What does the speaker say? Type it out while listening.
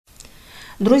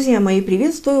Друзья мои,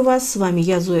 приветствую вас! С вами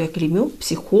я, Зоя Климюк,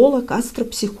 психолог,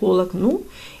 астропсихолог.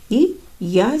 И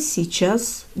я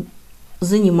сейчас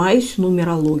занимаюсь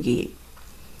нумерологией.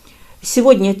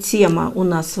 Сегодня тема у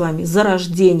нас с вами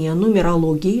 «Зарождение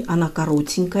нумерологии». Она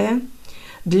коротенькая,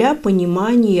 для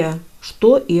понимания,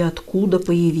 что и откуда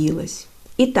появилось.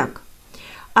 Итак,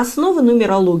 основы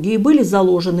нумерологии были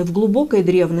заложены в глубокой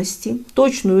древности.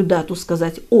 Точную дату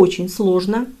сказать очень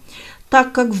сложно,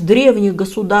 так как в древних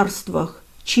государствах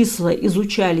числа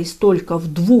изучались только в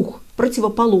двух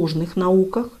противоположных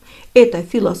науках – это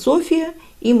философия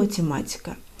и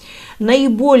математика.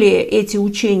 Наиболее эти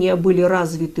учения были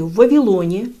развиты в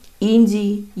Вавилоне,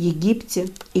 Индии, Египте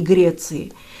и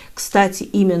Греции. Кстати,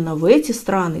 именно в эти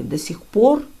страны до сих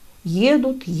пор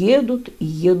едут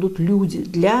люди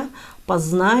для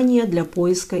познания, для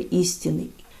поиска истины.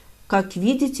 Как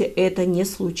видите, это не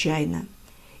случайно.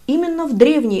 Именно в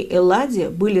древней Элладе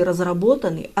были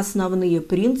разработаны основные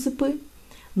принципы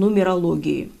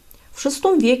нумерологии. В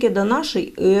VI веке до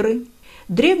нашей эры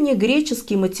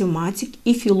древнегреческий математик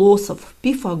и философ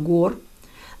Пифагор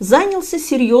занялся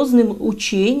серьезным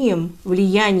учением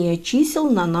влияния чисел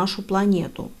на нашу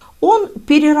планету. Он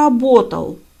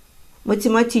переработал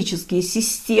математические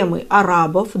системы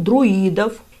арабов,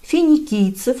 друидов,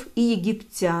 финикийцев и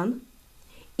египтян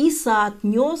и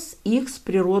соотнес их с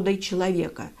природой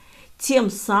человека, тем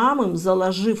самым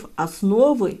заложив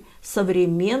основы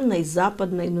современной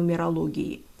западной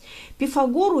нумерологии.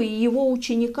 Пифагору и его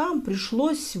ученикам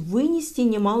пришлось вынести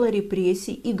немало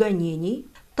репрессий и гонений,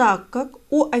 так как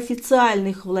у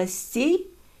официальных властей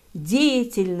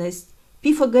деятельность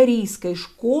пифагорейской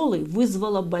школы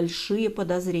вызвала большие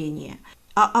подозрения,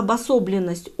 а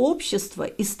обособленность общества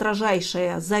и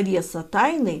строжайшая завеса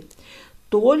тайны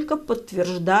только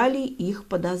подтверждали их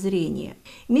подозрения.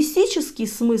 Мистический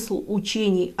смысл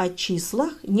учений о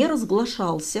числах не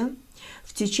разглашался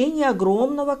в течение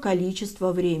огромного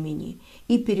количества времени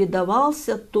и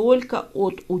передавался только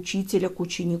от учителя к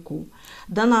ученику.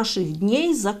 До наших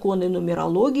дней законы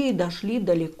нумерологии дошли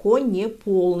далеко не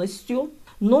полностью,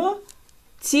 но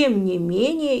тем не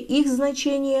менее их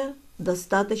значение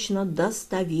достаточно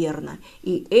достоверно,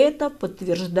 и это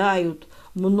подтверждают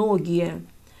многие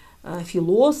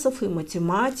философы,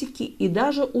 математики и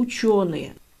даже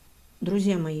ученые.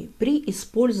 Друзья мои, при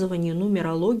использовании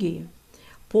нумерологии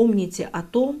помните о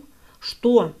том,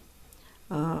 что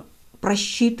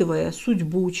просчитывая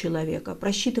судьбу человека,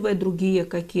 просчитывая другие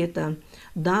какие-то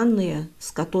данные,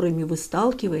 с которыми вы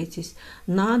сталкиваетесь,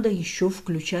 надо еще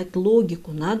включать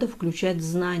логику, надо включать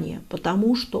знания,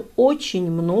 потому что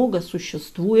очень много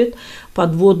существует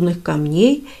подводных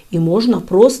камней, и можно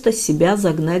просто себя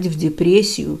загнать в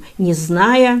депрессию, не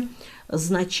зная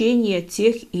значения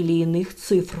тех или иных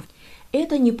цифр.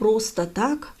 Это не просто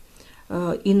так,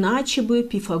 иначе бы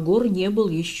Пифагор не был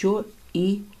еще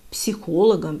и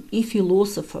психологом и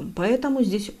философом. Поэтому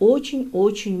здесь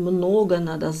очень-очень много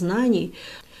надо знаний.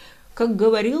 Как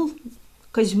говорил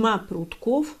Козьма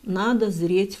Прутков, надо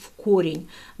зреть в корень.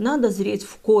 Надо зреть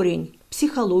в корень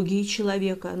психологии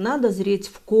человека, надо зреть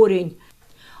в корень,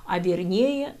 а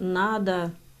вернее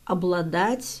надо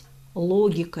обладать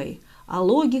логикой. А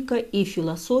логика и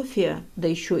философия, да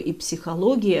еще и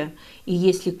психология, и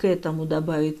если к этому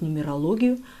добавить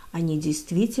нумерологию, они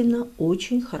действительно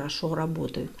очень хорошо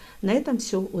работают. На этом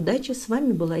все. Удачи. С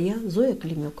вами была я, Зоя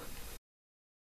Климюк.